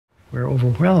We're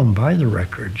overwhelmed by the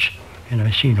records, and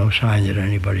I see no sign that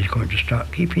anybody's going to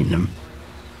stop keeping them.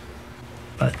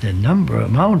 But the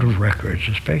amount of records,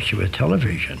 especially with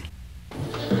television,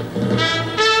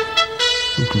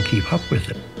 who can keep up with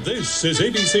it? This is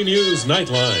ABC News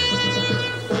Nightline.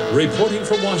 Reporting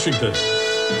from Washington,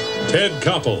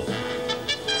 Ted-Koppel.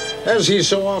 As he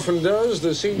so often does,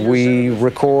 the senior... We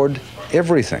record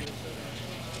everything.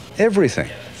 Everything.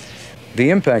 The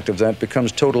impact of that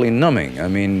becomes totally numbing. I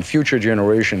mean, future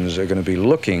generations are going to be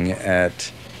looking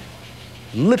at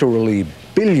literally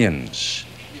billions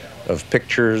of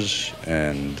pictures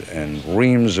and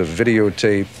reams of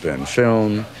videotape and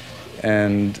film,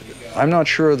 and I'm not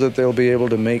sure that they'll be able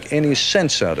to make any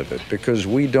sense out of it because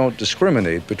we don't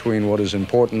discriminate between what is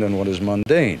important and what is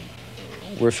mundane.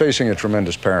 We're facing a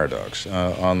tremendous paradox.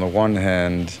 On the one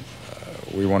hand,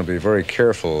 we want to be very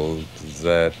careful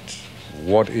that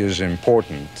what is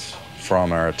important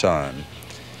from our time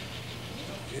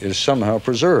is somehow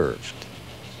preserved.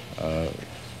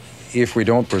 If we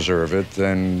don't preserve it,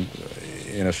 then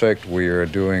in effect we are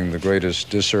doing the greatest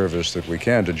disservice that we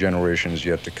can to generations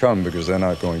yet to come, because they're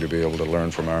not going to be able to learn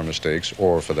from our mistakes,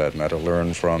 or for that matter,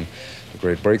 learn from the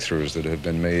great breakthroughs that have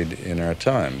been made in our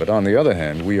time. But on the other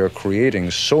hand, we are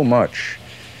creating so much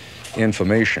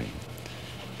information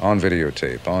on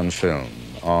videotape, on film,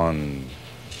 on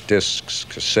discs,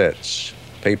 cassettes,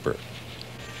 paper,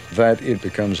 that it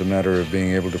becomes a matter of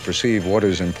being able to perceive what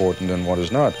is important and what is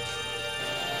not.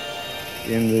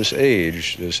 In this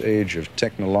age of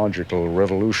technological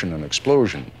revolution and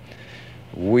explosion,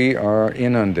 we are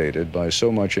inundated by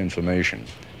so much information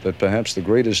that perhaps the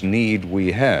greatest need we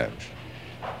have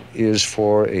is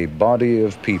for a body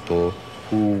of people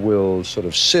who will sort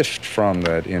of sift from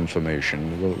that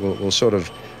information, will sort of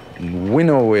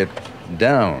winnow it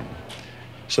down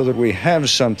so that we have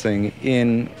something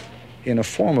in a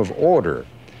form of order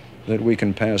that we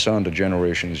can pass on to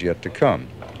generations yet to come.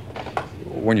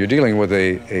 When you're dealing with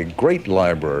a great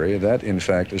library, that in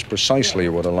fact is precisely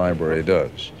what a library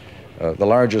does. The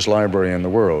largest library in the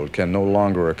world can no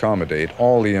longer accommodate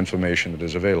all the information that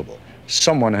is available.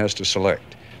 Someone has to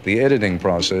select. The editing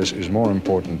process is more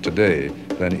important today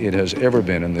than it has ever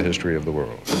been in the history of the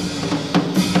world.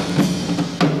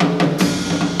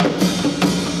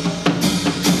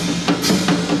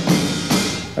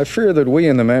 I fear that we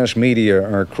in the mass media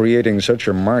are creating such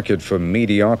a market for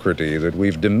mediocrity that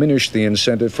we've diminished the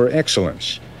incentive for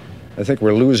excellence. I think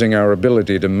we're losing our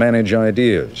ability to manage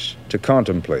ideas, to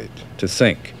contemplate, to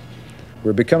think.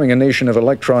 We're becoming a nation of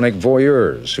electronic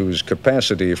voyeurs whose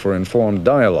capacity for informed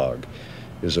dialogue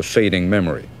is a fading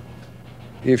memory.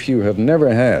 If you have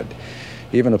never had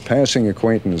even a passing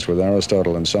acquaintance with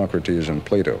Aristotle and Socrates and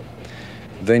Plato,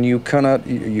 then you can't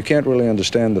really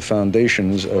understand the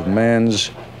foundations of man's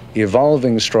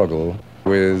evolving struggle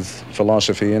with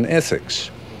philosophy and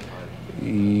ethics.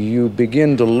 You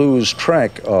begin to lose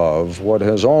track of what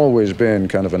has always been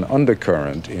kind of an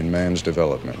undercurrent in man's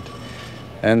development,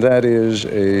 and that is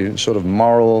a sort of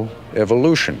moral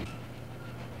evolution.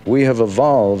 We have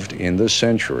evolved in this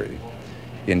century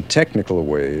in technical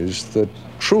ways that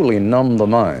truly numb the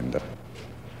mind,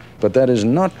 but that is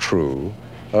not true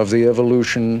of the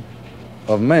evolution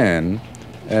of man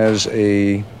as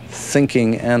a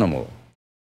thinking animal.